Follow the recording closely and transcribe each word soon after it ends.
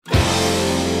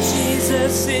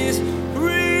Jesus is real.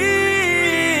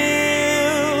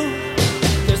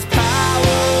 There's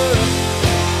power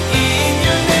in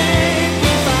your name.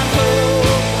 We find hope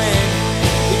when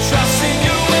we trust in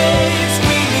your ways.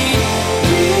 We need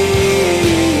real.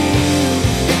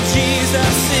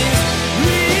 Jesus is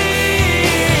real.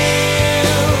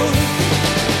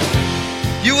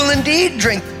 You will indeed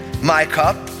drink my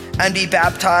cup and be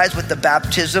baptized with the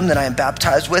baptism that I am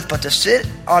baptized with, but to sit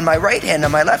on my right hand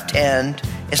and my left hand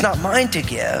is not mine to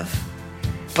give,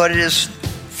 but it is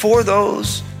for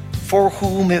those for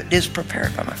whom it is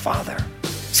prepared by my Father.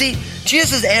 See,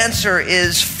 Jesus' answer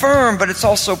is firm, but it's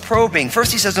also probing.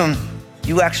 First he says to him,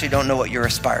 you actually don't know what you're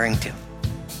aspiring to.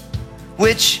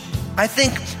 Which I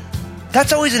think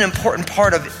that's always an important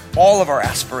part of all of our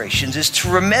aspirations, is to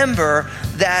remember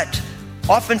that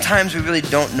oftentimes we really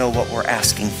don't know what we're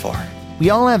asking for. We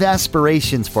all have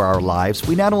aspirations for our lives.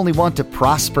 We not only want to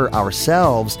prosper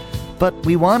ourselves, but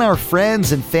we want our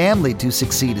friends and family to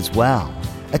succeed as well.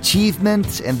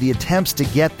 Achievement and the attempts to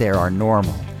get there are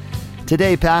normal.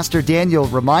 Today, Pastor Daniel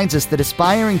reminds us that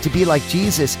aspiring to be like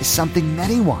Jesus is something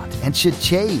many want and should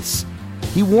chase.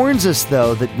 He warns us,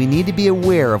 though, that we need to be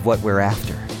aware of what we're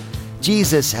after.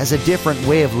 Jesus has a different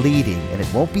way of leading, and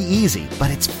it won't be easy,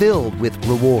 but it's filled with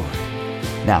reward.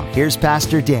 Now, here's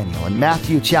Pastor Daniel in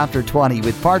Matthew chapter 20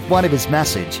 with part 1 of his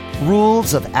message,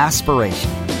 Rules of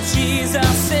Aspiration.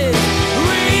 Jesus is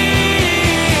real.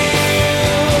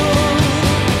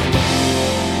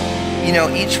 You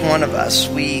know, each one of us,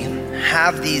 we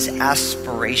have these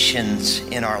aspirations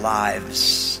in our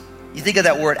lives. You think of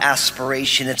that word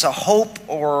aspiration, it's a hope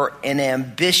or an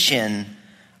ambition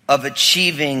of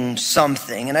achieving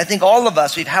something. And I think all of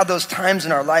us, we've had those times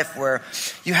in our life where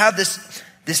you have this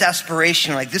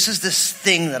aspiration, like this is this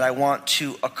thing that I want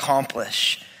to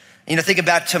accomplish. You know, thinking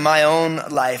back to my own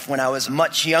life when I was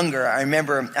much younger, I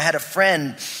remember I had a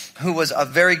friend who was a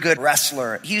very good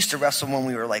wrestler. He used to wrestle when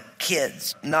we were like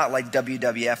kids, not like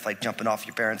WWF, like jumping off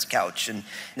your parents' couch and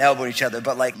elbowing each other,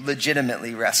 but like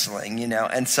legitimately wrestling, you know.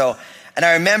 And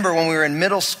I remember when we were in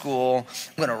middle school,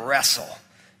 I'm going to wrestle.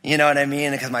 You know what I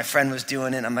mean? Because my friend was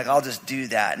doing it. I'm like, I'll just do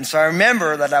that. And so I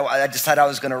remember that I decided I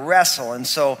was going to wrestle. And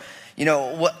so, you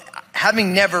know,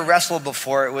 having never wrestled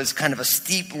before, it was kind of a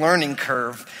steep learning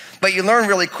curve. But you learn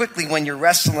really quickly when you're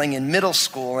wrestling in middle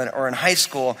school or in high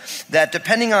school that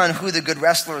depending on who the good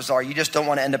wrestlers are, you just don't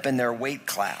want to end up in their weight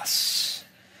class.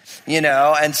 You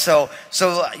know, and so,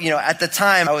 you know, at the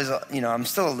time I was, you know, I'm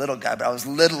still a little guy, but I was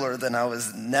littler than I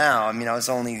was now. I mean, I was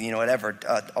only,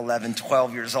 11,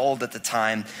 12 years old at the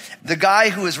time. The guy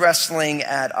who was wrestling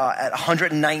at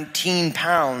 119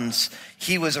 pounds,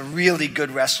 he was a really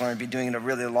good wrestler and had been doing it a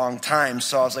really long time.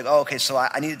 So I was like, oh, okay, so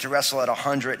I needed to wrestle at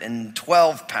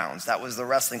 112 pounds. That was the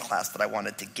wrestling class that I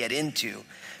wanted to get into.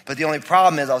 But the only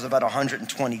problem is I was about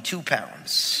 122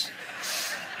 pounds.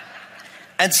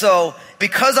 And so,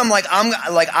 because I want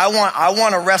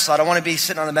to wrestle. I don't want to be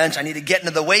sitting on the bench. I need to get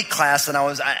into the weight class, and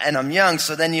I'm young.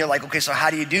 So then you're like, okay, so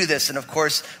how do you do this? And of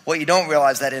course, what you don't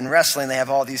realize that in wrestling, they have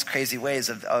all these crazy ways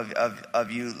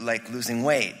of you like losing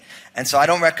weight. And so I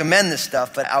don't recommend this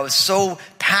stuff, but I was so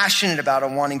passionate about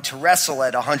it, wanting to wrestle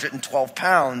at 112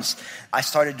 pounds. I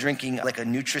started drinking like a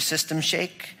Nutrisystem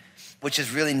shake, which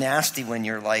is really nasty when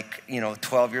you're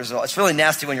 12 years old. It's really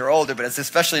nasty when you're older, but it's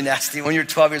especially nasty when you're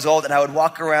 12 years old. And I would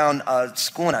walk around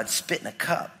school and I'd spit in a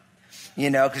cup,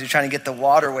 because you're trying to get the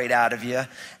water weight out of you.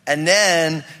 And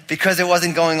then, because it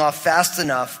wasn't going off fast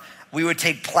enough, we would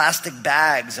take plastic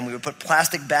bags and we would put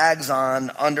plastic bags on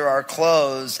under our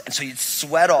clothes. And so you'd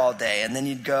sweat all day, and then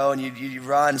you'd go and you'd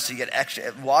run so you get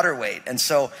extra water weight. And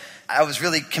so I was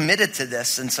really committed to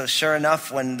this. And so sure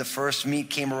enough, when the first meet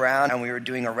came around and we were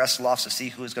doing a wrestle off to see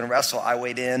who was going to wrestle, I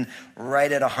weighed in right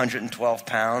at 112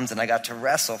 pounds and I got to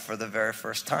wrestle for the very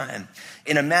first time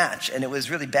in a match. And it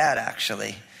was really bad,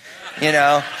 actually.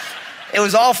 It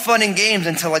was all fun and games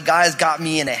until a guy's got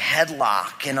me in a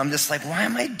headlock. And I'm just like, why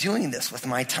am I doing this with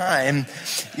my time?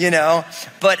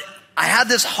 But I had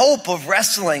this hope of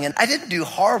wrestling, and I didn't do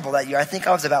horrible that year. I think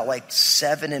I was about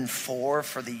 7-4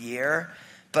 for the year.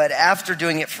 But after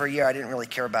doing it for a year, I didn't really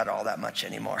care about it all that much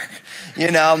anymore.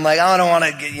 I'm like, I don't want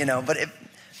to get,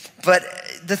 but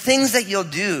the things that you'll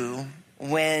do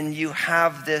when you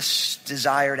have this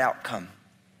desired outcome.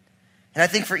 And I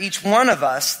think for each one of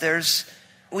us,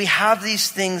 we have these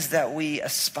things that we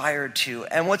aspire to.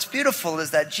 And what's beautiful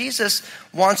is that Jesus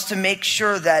wants to make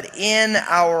sure that in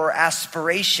our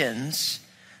aspirations,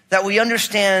 that we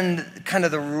understand kind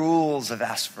of the rules of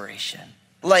aspiration.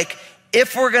 Like,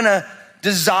 if we're going to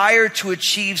desire to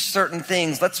achieve certain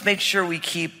things, let's make sure we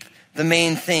keep the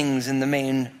main things in the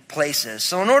main places.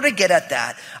 So in order to get at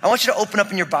that, I want you to open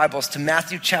up in your Bibles to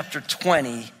Matthew chapter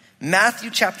 20.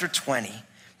 Matthew chapter 20.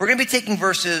 We're going to be taking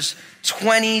verses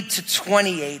 20 to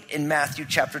 28 in Matthew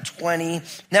chapter 20.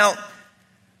 Now,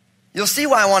 you'll see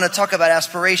why I want to talk about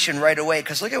aspiration right away,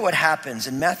 because look at what happens.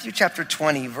 In Matthew chapter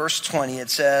 20, verse 20, it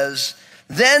says,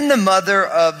 "Then the mother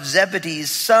of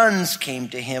Zebedee's sons came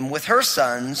to him with her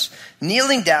sons,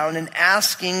 kneeling down and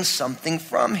asking something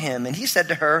from him. And he said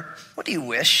to her, 'What do you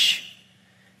wish?'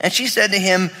 And she said to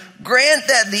him, 'Grant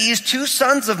that these two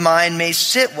sons of mine may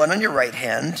sit, one on your right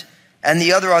hand and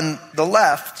the other on the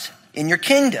left, in your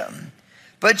kingdom.'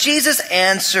 But Jesus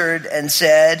answered and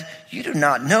said, 'You do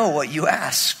not know what you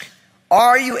ask.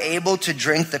 Are you able to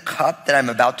drink the cup that I'm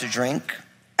about to drink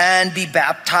and be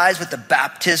baptized with the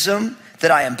baptism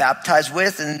that I am baptized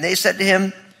with?' And they said to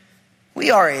him,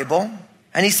 'We are able.'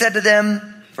 And he said to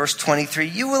them, verse 23,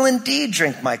 'You will indeed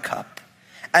drink my cup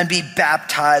and be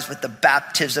baptized with the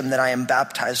baptism that I am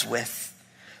baptized with.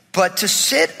 But to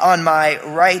sit on my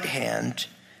right hand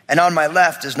and on my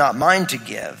left is not mine to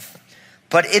give,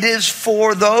 but it is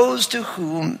for those to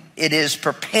whom it is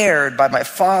prepared by my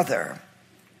Father.'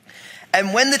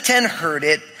 And when the 10 heard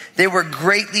it, they were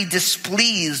greatly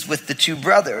displeased with the two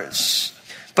brothers.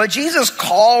 But Jesus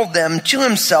called them to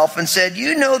himself and said,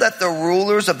 'You know that the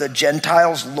rulers of the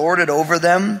Gentiles lord it over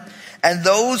them, and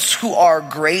those who are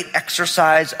great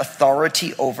exercise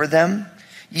authority over them.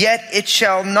 Yet it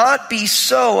shall not be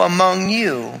so among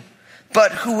you.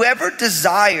 But whoever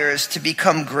desires to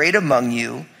become great among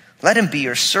you, let him be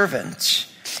your servant.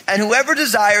 And whoever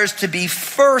desires to be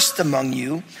first among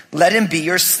you, let him be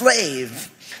your slave.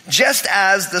 Just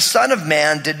as the Son of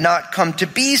Man did not come to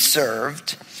be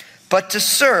served, but to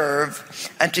serve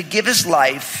and to give his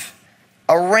life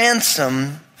a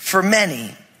ransom for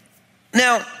many.'"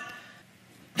 Now,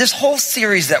 this whole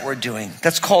series that we're doing,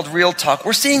 that's called Real Talk,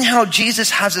 we're seeing how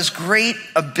Jesus has this great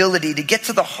ability to get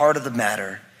to the heart of the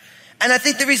matter. And I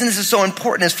think the reason this is so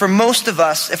important is for most of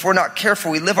us, if we're not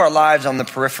careful, we live our lives on the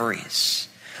peripheries.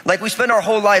 Like we spend our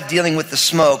whole life dealing with the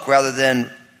smoke rather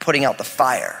than putting out the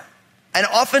fire. And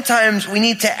oftentimes we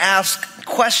need to ask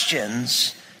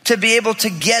questions to be able to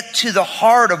get to the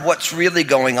heart of what's really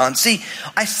going on. See,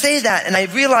 I say that and I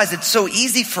realize it's so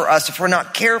easy for us, if we're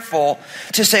not careful,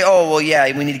 to say, "Oh, well, yeah,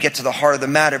 we need to get to the heart of the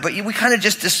matter." But we kind of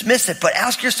just dismiss it. But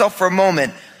ask yourself for a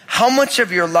moment, how much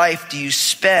of your life do you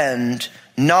spend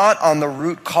not on the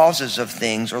root causes of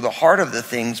things or the heart of the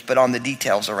things, but on the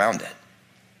details around it?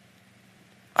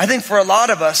 I think for a lot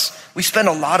of us, we spend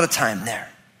a lot of time there.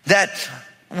 That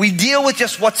we deal with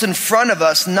just what's in front of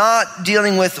us, not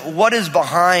dealing with what is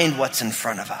behind what's in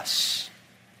front of us.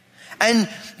 And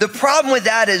the problem with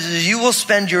that is you will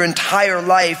spend your entire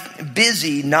life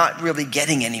busy, not really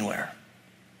getting anywhere.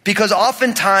 Because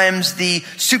oftentimes the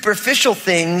superficial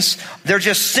things, they're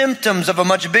just symptoms of a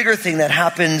much bigger thing that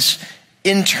happens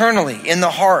internally, in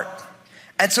the heart.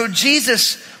 And so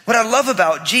Jesus, what I love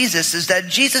about Jesus is that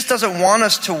Jesus doesn't want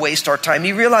us to waste our time.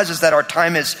 He realizes that our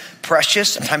time is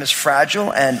precious, and time is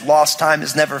fragile, and lost time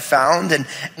is never found. And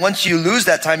once you lose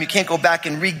that time, you can't go back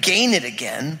and regain it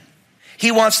again.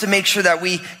 He wants to make sure that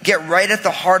we get right at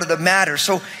the heart of the matter.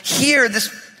 So here,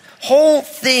 this whole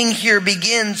thing here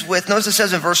begins with, notice it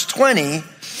says in verse 20,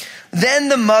 "Then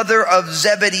the mother of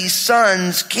Zebedee's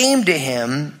sons came to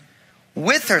him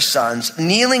with her sons,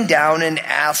 kneeling down and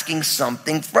asking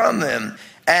something from him.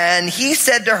 And he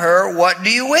said to her, 'What do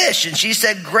you wish?' And she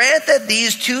said, 'Grant that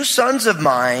these two sons of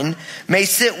mine may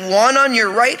sit, one on your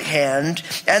right hand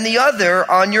and the other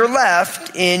on your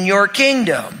left, in your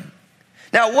kingdom.'"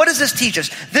 Now, what does this teach us?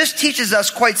 This teaches us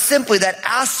quite simply that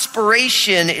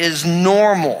aspiration is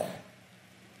normal.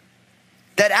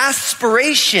 That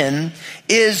aspiration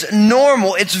is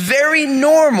normal. It's very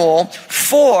normal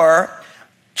for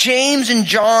James and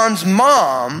John's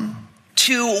mom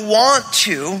to want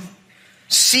to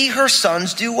see her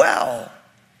sons do well.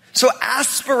 So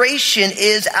aspiration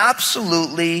is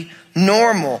absolutely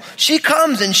normal. She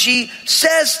comes and she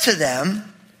says to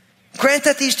them, "Grant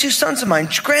that these two sons of mine,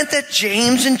 grant that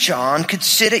James and John could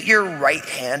sit at your right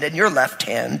hand and your left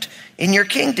hand in your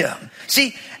kingdom."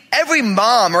 See, every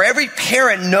mom or every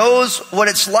parent knows what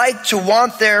it's like to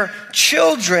want their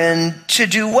children to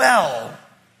do well,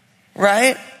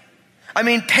 right? I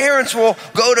mean, parents will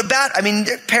go to bat. I mean,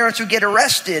 parents who get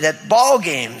arrested at ball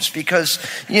games because,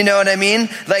 you know what I mean?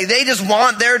 Like, they just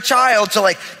want their child to,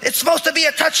 like, it's supposed to be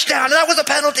a touchdown, and that was a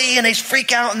penalty, and they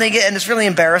freak out, and and it's really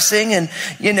embarrassing, and,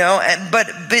 you know, but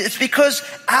it's because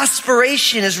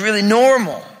aspiration is really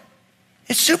normal.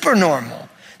 It's super normal.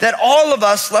 That all of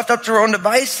us, left up to our own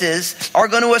devices, are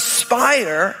going to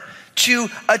aspire to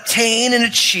attain and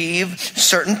achieve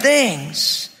certain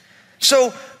things.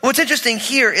 So what's interesting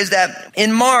here is that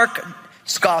in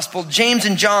Mark's gospel, James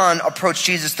and John approach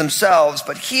Jesus themselves,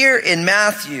 but here in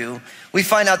Matthew, we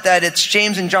find out that it's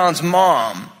James and John's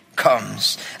mom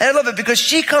comes. And I love it because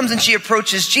she comes and she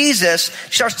approaches Jesus.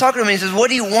 She starts talking to him and he says, what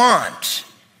do you want?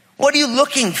 What are you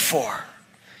looking for?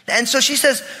 And so she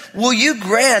says, will you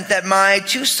grant that my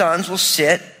 2 sons will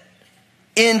sit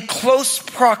in close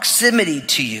proximity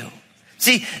to you?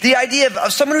 See, the idea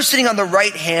of someone who's sitting on the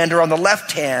right hand or on the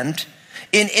left hand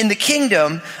in the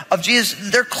kingdom of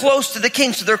Jesus, they're close to the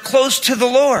king, so they're close to the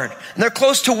Lord. And they're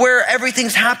close to where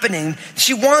everything's happening.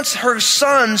 She wants her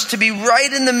sons to be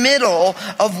right in the middle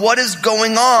of what is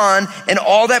going on and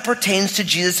all that pertains to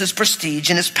Jesus' prestige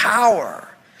and his power.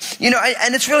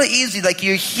 And it's really easy. Like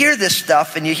you hear this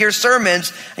stuff and you hear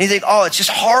sermons and you think, oh, it's just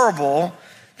horrible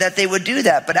that they would do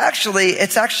that. But actually,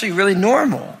 it's actually really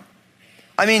normal.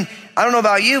 I mean, I don't know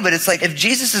about you, but it's like if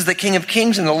Jesus is the King of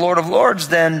Kings and the Lord of Lords,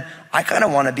 then I kind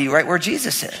of want to be right where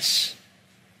Jesus is.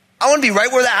 I want to be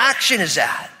right where the action is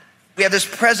at. We have this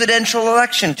presidential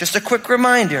election. Just a quick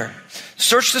reminder.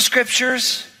 Search the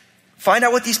scriptures. Find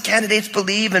out what these candidates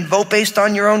believe and vote based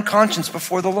on your own conscience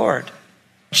before the Lord.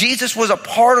 Jesus was a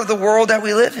part of the world that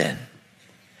we live in.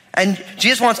 And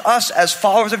Jesus wants us as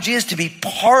followers of Jesus to be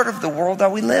part of the world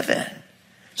that we live in.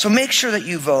 So make sure that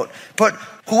you vote. But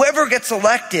whoever gets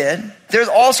elected, there's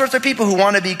all sorts of people who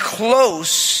want to be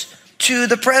close to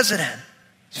the president.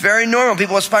 It's very normal.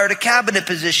 People aspire to cabinet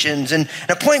positions and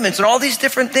appointments and all these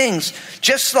different things,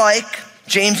 just like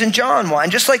James and John want,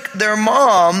 and just like their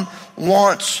mom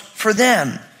wants for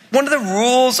them. One of the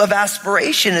rules of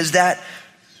aspiration is that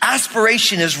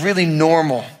aspiration is really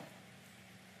normal.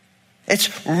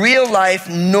 It's real life,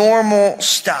 normal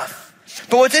stuff.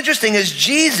 But what's interesting is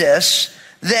Jesus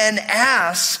then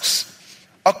asks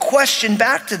a question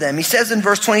back to them. He says in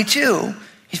verse 22,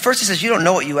 he says, you don't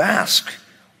know what you ask.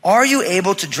 Are you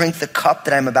able to drink the cup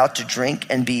that I'm about to drink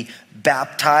and be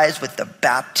baptized with the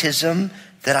baptism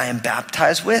that I am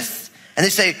baptized with? And they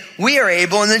say, we are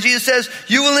able. And then Jesus says,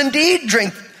 you will indeed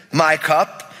drink my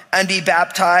cup and be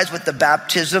baptized with the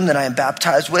baptism that I am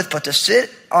baptized with. But to sit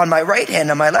on my right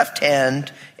hand and my left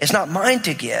hand is not mine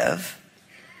to give,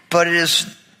 but it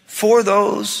is for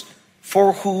those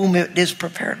for whom it is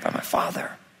prepared by my Father.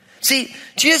 See,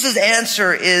 Jesus'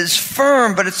 answer is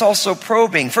firm, but it's also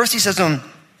probing. First he says to him,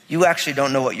 you actually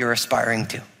don't know what you're aspiring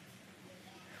to.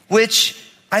 Which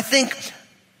I think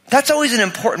that's always an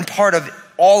important part of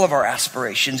all of our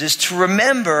aspirations, is to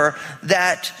remember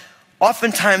that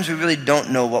oftentimes we really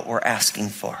don't know what we're asking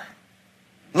for.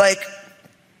 Like,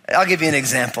 I'll give you an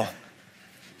example.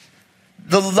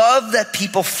 The love that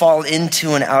people fall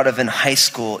into and out of in high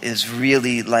school is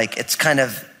really like, it's kind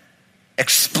of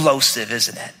explosive,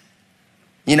 isn't it?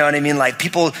 You know what I mean? Like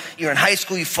people, you're in high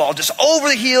school, you fall just over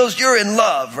the heels, you're in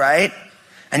love, right?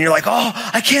 And you're like, oh,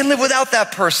 I can't live without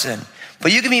that person.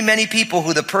 But you can meet many people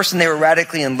who the person they were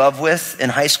radically in love with in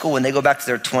high school, when they go back to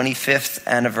their 25th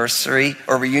anniversary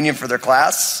or reunion for their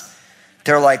class,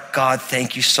 they're like, God,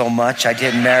 thank you so much. I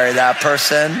didn't marry that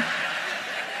person.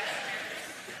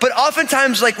 But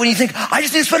oftentimes, like when you think, I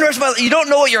just need to spend the rest of my life, you don't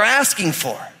know what you're asking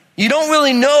for. You don't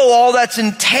really know all that's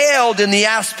entailed in the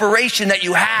aspiration that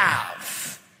you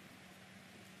have.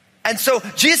 And so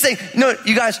Jesus is saying, no,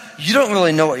 you guys, you don't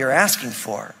really know what you're asking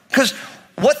for. Because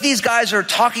what these guys are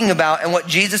talking about and what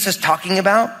Jesus is talking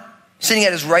about, sitting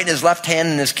at his right and his left hand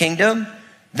in his kingdom,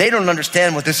 they don't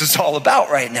understand what this is all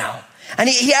about right now. And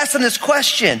he asked them this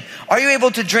question: are you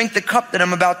able to drink the cup that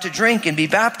I'm about to drink and be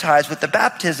baptized with the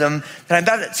baptism that I'm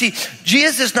baptized? See,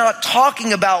 Jesus is not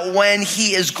talking about when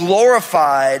he is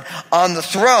glorified on the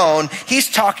throne. He's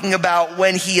talking about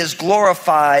when he is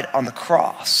glorified on the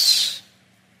cross.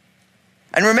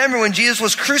 And remember, when Jesus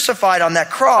was crucified on that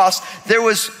cross, there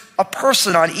was a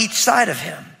person on each side of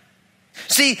him.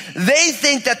 See, they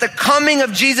think that the coming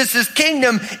of Jesus'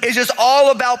 kingdom is just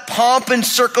all about pomp and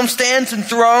circumstance and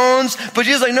thrones. But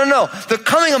Jesus is like, no. The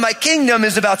coming of my kingdom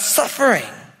is about suffering.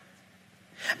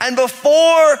 And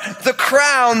before the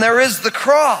crown, there is the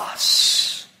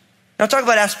cross. Now talk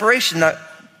about aspiration. I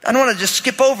don't want to just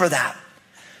skip over that.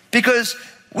 Because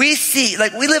we see,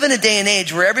 like, we live in a day and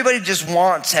age where everybody just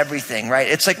wants everything, right?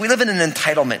 It's like we live in an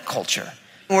entitlement culture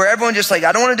where everyone just like,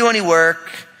 I don't want to do any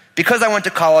work. Because I went to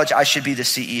college, I should be the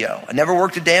CEO. I never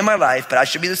worked a day in my life, but I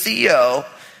should be the CEO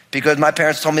because my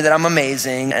parents told me that I'm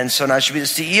amazing, and so now I should be the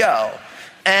CEO.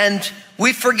 And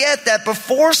we forget that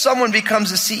before someone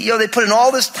becomes a CEO, they put in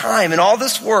all this time and all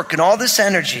this work and all this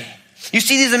energy. You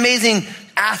see these amazing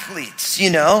athletes,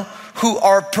 who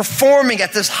are performing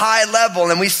at this high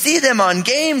level, and we see them on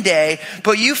game day,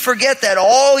 but you forget that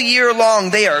all year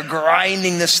long they are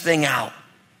grinding this thing out.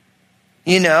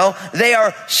 They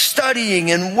are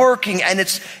studying and working, and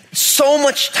it's so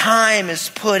much time is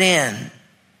put in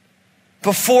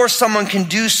before someone can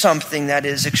do something that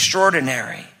is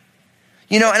extraordinary.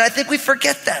 And I think we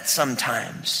forget that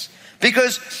sometimes.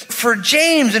 Because for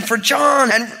James and for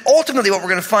John, and ultimately what we're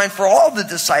going to find for all the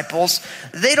disciples,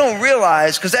 they don't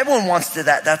realize, because everyone wants to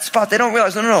that spot, they don't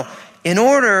realize, no. In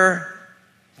order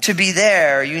to be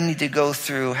there, you need to go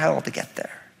through hell to get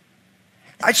there.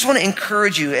 I just want to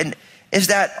encourage you, and is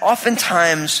that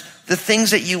oftentimes the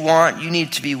things that you want, you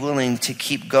need to be willing to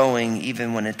keep going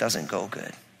even when it doesn't go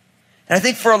good. And I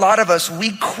think for a lot of us,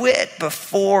 we quit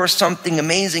before something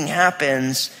amazing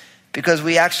happens because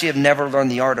we actually have never learned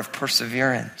the art of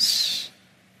perseverance.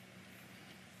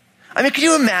 I mean, can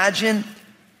you imagine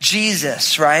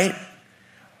Jesus, right?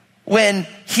 When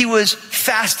he was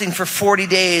fasting for 40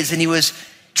 days and he was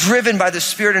driven by the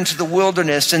Spirit into the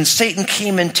wilderness, and Satan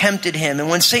came and tempted him. And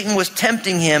when Satan was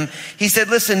tempting him, he said,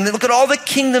 listen, look at all the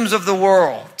kingdoms of the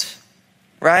world,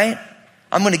 right?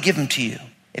 I'm going to give them to you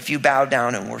if you bow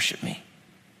down and worship me.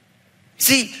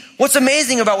 See, what's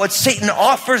amazing about what Satan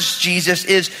offers Jesus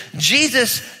is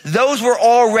those were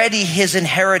already his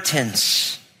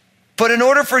inheritance. But in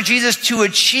order for Jesus to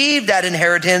achieve that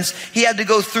inheritance, he had to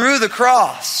go through the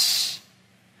cross.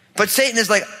 But Satan is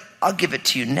like, I'll give it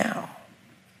to you now.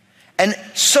 And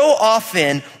so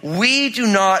often, we do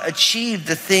not achieve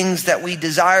the things that we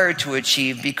desire to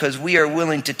achieve because we are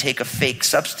willing to take a fake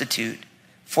substitute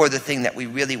for the thing that we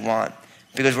really want,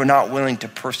 because we're not willing to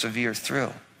persevere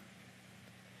through.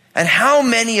 And how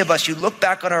many of us, you look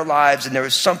back on our lives and there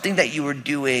was something that you were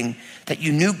doing that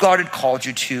you knew God had called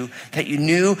you to, that you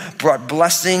knew brought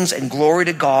blessings and glory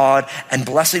to God and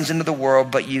blessings into the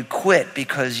world, but you quit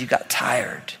because you got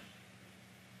tired.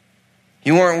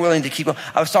 You weren't willing to keep going.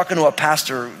 I was talking to a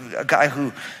pastor, a guy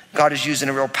who God has used in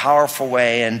a real powerful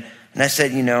way. And I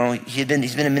said, he's been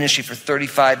in ministry for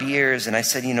 35 years. And I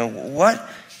said, what?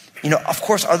 Of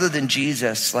course, other than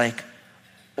Jesus,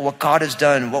 what God has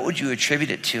done, what would you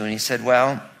attribute it to? And he said,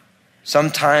 well,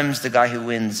 sometimes the guy who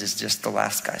wins is just the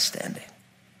last guy standing.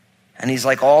 And he's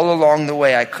like, all along the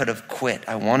way, I could have quit.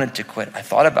 I wanted to quit. I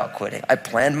thought about quitting. I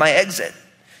planned my exit,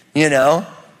 And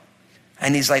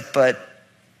he's like, but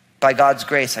by God's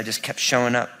grace, I just kept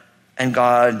showing up. And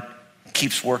God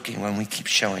keeps working when we keep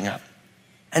showing up.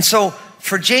 And so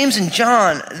for James and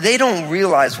John, they don't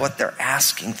realize what they're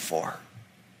asking for.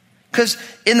 Because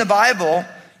in the Bible,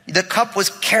 the cup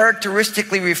was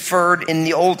characteristically referred in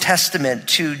the Old Testament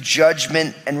to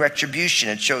judgment and retribution.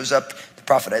 It shows up the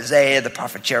prophet Isaiah, the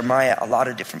prophet Jeremiah, a lot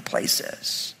of different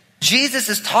places. Jesus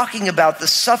is talking about the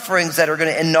sufferings that are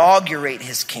going to inaugurate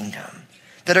his kingdom,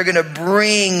 that are going to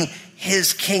bring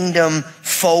his kingdom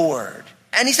forward.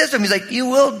 And he says to him, he's like, you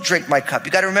will drink my cup.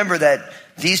 You got to remember that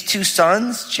these two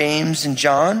sons, James and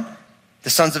John,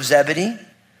 the sons of Zebedee,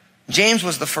 James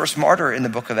was the first martyr in the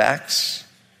book of Acts.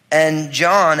 And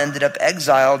John ended up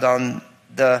exiled on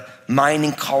the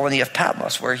mining colony of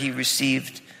Patmos, where he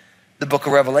received the book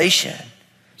of Revelation.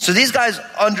 So these guys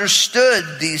understood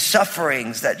these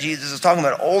sufferings that Jesus is talking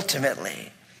about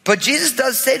ultimately. But Jesus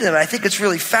does say to them, and I think it's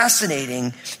really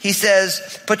fascinating, he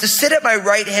says, but to sit at my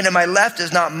right hand and my left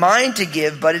is not mine to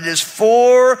give, but it is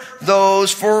for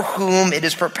those for whom it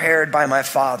is prepared by my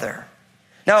Father.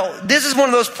 Now, this is one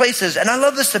of those places, and I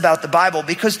love this about the Bible,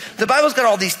 because the Bible's got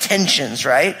all these tensions,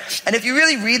 right? And if you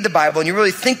really read the Bible and you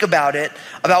really think about it,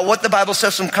 about what the Bible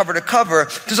says from cover to cover,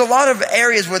 there's a lot of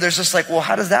areas where there's just like, well,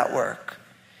 how does that work?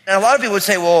 And a lot of people would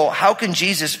say, well, how can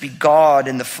Jesus be God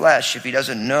in the flesh if he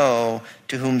doesn't know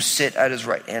to whom sit at his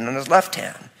right hand and his left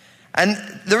hand? And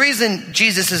the reason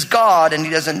Jesus is God and he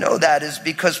doesn't know that is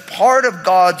because part of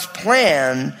God's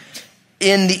plan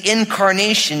in the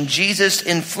incarnation, Jesus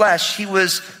in flesh, he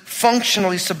was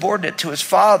functionally subordinate to his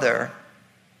Father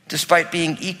despite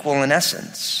being equal in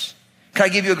essence. Can I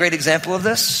give you a great example of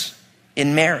this?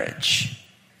 In marriage.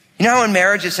 You know how in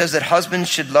marriage it says that husbands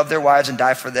should love their wives and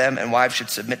die for them, and wives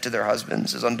should submit to their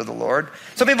husbands as unto the Lord?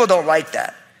 Some people don't like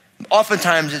that.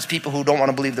 Oftentimes it's people who don't want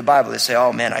to believe the Bible. They say,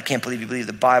 oh man, I can't believe you believe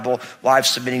the Bible. Wives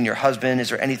submitting to your husband. Is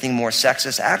there anything more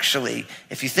sexist? Actually,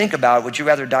 if you think about it, would you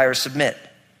rather die or submit?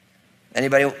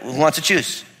 Anybody who wants to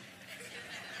choose?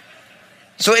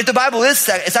 So if the Bible is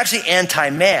sex, it's actually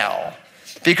anti-male,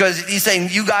 because he's saying,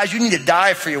 you guys, you need to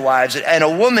die for your wives. And a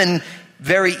woman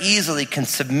very easily can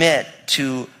submit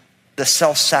to the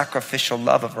self-sacrificial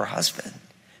love of her husband,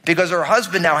 because her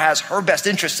husband now has her best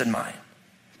interest in mind.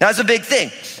 Now, that's a big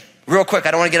thing. Real quick,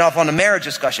 I don't want to get off on the marriage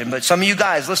discussion, but some of you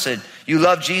guys, listen, you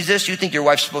love Jesus, you think your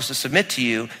wife's supposed to submit to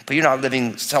you, but you're not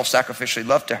living self-sacrificially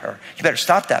love to her. You better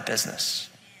stop that business.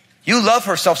 You love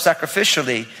her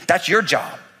self-sacrificially, that's your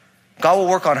job. God will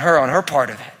work on her part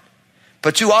of it.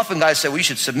 But too often guys say, well, you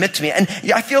should submit to me. And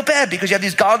I feel bad because you have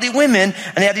these godly women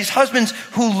and they have these husbands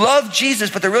who love Jesus,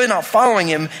 but they're really not following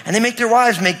him. And they make their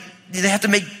wives they have to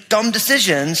make dumb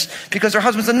decisions because their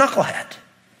husband's a knucklehead.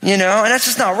 And that's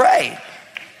just not right.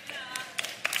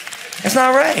 It's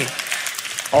not right.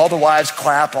 All the wives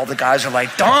clap. All the guys are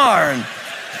like, darn,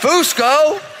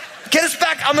 Fusco, get us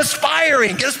back. I'm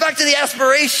aspiring. Get us back to the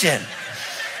aspiration.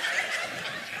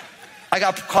 I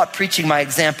got caught preaching my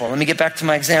example. Let me get back to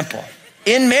my example.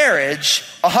 In marriage,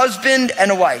 a husband and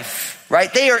a wife,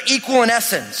 right? They are equal in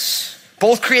essence,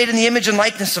 both created in the image and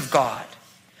likeness of God.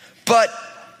 But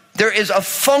there is a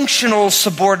functional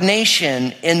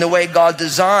subordination in the way God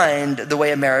designed the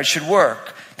way a marriage should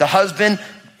work. The husband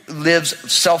lives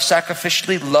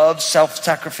self-sacrificially, loves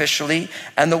self-sacrificially,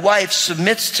 and the wife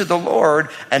submits to the Lord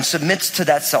and submits to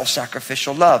that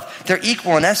self-sacrificial love. They're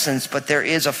equal in essence, but there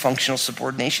is a functional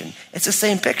subordination. It's the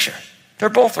same picture. They're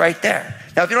both right there.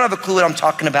 Now, if you don't have a clue what I'm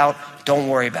talking about, don't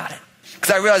worry about it. Because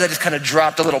I realize I just kind of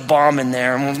dropped a little bomb in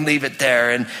there and we'll leave it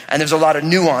there. And there's a lot of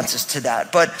nuances to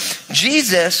that. But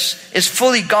Jesus is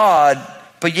fully God,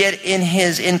 but yet in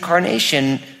his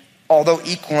incarnation, although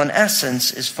equal in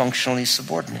essence, is functionally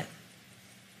subordinate.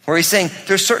 Where he's saying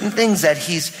there's certain things that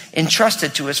he's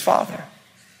entrusted to his Father,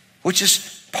 which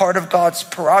is part of God's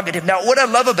prerogative. Now, what I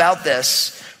love about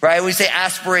this, right, we say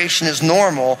aspiration is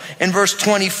normal. In verse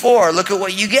 24, look at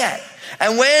what you get.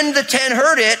 And when the 10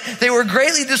 heard it, they were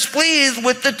greatly displeased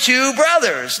with the two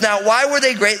brothers. Now, why were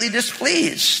they greatly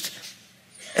displeased?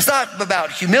 It's not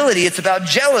about humility, it's about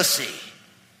jealousy.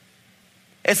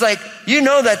 It's like,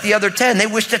 that the other 10, they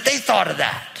wish that they thought of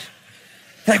that.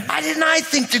 Like, why didn't I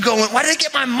think to go in? Why did I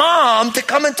get my mom to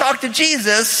come and talk to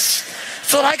Jesus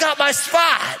so that I got my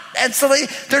spot? And so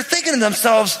they're thinking to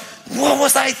themselves, what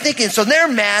was I thinking? So they're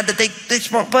mad that they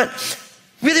spoke. But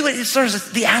really what it says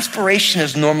is the aspiration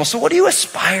is normal. So what do you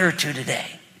aspire to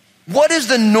today? What is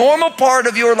the normal part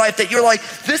of your life that you're like,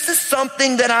 this is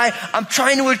something that I'm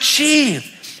trying to achieve?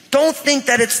 Don't think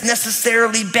that it's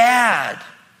necessarily bad.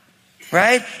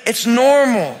 Right? It's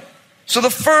normal. So the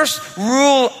first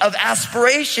rule of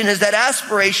aspiration is that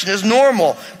aspiration is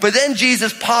normal. But then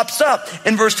Jesus pops up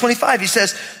in verse 25. He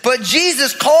says, but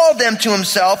Jesus called them to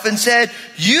himself and said,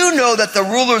 you know that the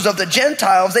rulers of the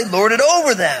Gentiles, they lord it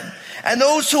over them. And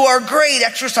those who are great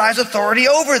exercise authority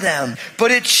over them.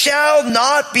 But it shall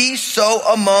not be so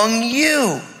among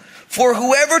you. For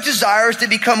whoever desires to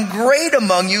become great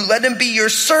among you, let him be your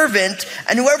servant.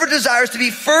 And whoever desires to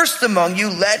be first among you,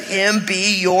 let him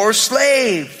be your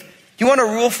slave. You want a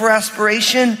rule for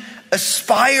aspiration?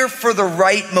 Aspire for the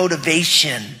right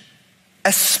motivation.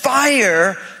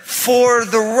 Aspire for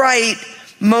the right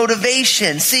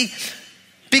motivation. See,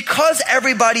 because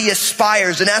everybody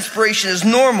aspires and aspiration is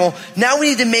normal, now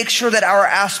we need to make sure that our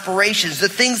aspirations, the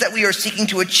things that we are seeking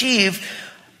to achieve,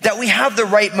 that we have the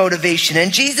right motivation.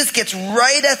 And Jesus gets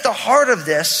right at the heart of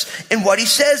this in what he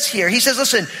says here. He says,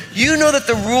 listen, you know that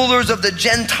the rulers of the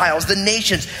Gentiles, the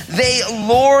nations, they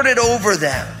lord it over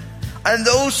them. And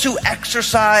those who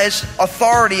exercise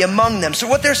authority among them. So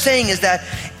what they're saying is that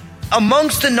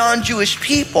amongst the non-Jewish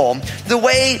people, the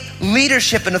way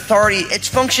leadership and authority, it's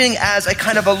functioning as a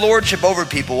kind of a lordship over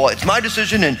people. Well, it's my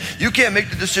decision and you can't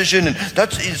make the decision and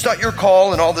it's not your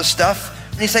call and all this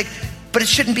stuff. And he's like, but it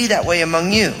shouldn't be that way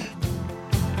among you.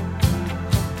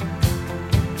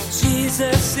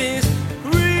 Jesus is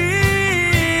real.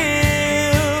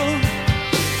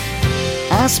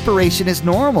 Aspiration is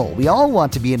normal. We all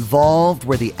want to be involved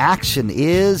where the action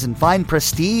is and find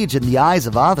prestige in the eyes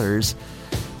of others.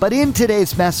 But in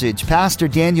today's message, Pastor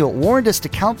Daniel warned us to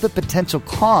count the potential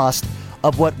cost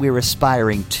of what we're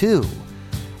aspiring to.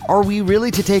 Are we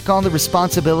really to take on the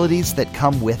responsibilities that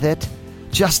come with it?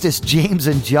 Just as James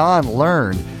and John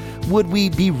learned, would we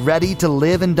be ready to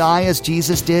live and die as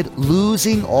Jesus did,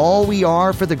 losing all we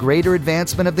are for the greater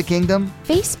advancement of the kingdom?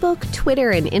 Facebook,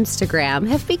 Twitter, and Instagram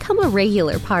have become a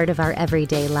regular part of our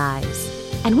everyday lives.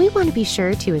 And we want to be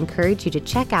sure to encourage you to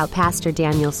check out Pastor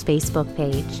Daniel's Facebook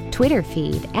page, Twitter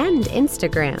feed, and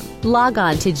Instagram. Log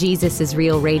on to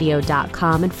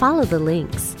JesusIsRealRadio.com and follow the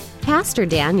links. Pastor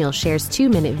Daniel shares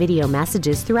 2-minute video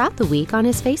messages throughout the week on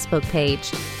his Facebook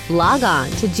page. Log on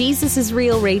to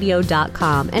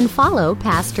JesusIsRealRadio.com and follow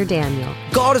Pastor Daniel.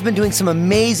 God has been doing some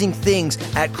amazing things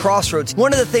at Crossroads.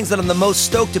 One of the things that I'm the most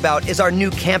stoked about is our new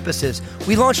campuses.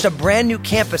 We launched a brand new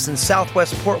campus in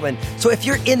Southwest Portland. So if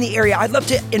you're in the area, I'd love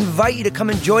to invite you to come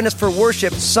and join us for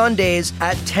worship Sundays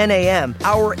at 10 a.m.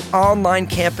 Our online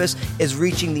campus is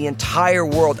reaching the entire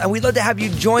world. And we'd love to have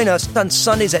you join us on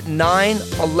Sundays at 9,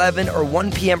 11, 11 or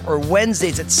 1 p.m. or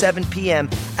Wednesdays at 7 p.m.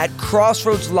 at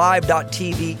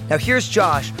crossroadslive.tv. Now here's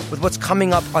Josh with what's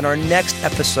coming up on our next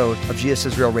episode of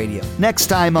Jesus is Real Radio. Next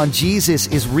time on Jesus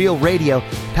is Real Radio,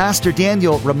 Pastor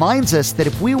Daniel reminds us that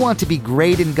if we want to be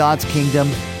great in God's kingdom,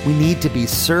 we need to be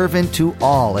servant to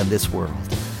all in this world.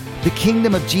 The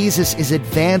kingdom of Jesus is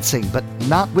advancing, but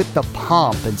not with the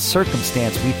pomp and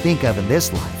circumstance we think of in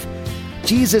this life.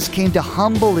 Jesus came to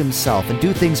humble himself and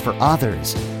do things for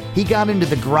others. He got into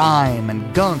the grime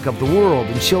and gunk of the world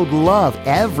and showed love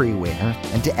everywhere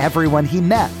and to everyone he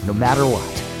met, no matter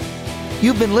what.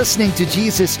 You've been listening to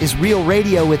Jesus is Real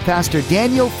Radio with Pastor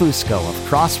Daniel Fusco of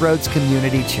Crossroads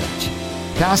Community Church.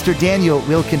 Pastor Daniel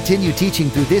will continue teaching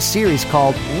through this series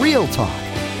called Real Talk.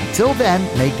 Until then,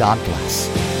 may God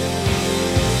bless.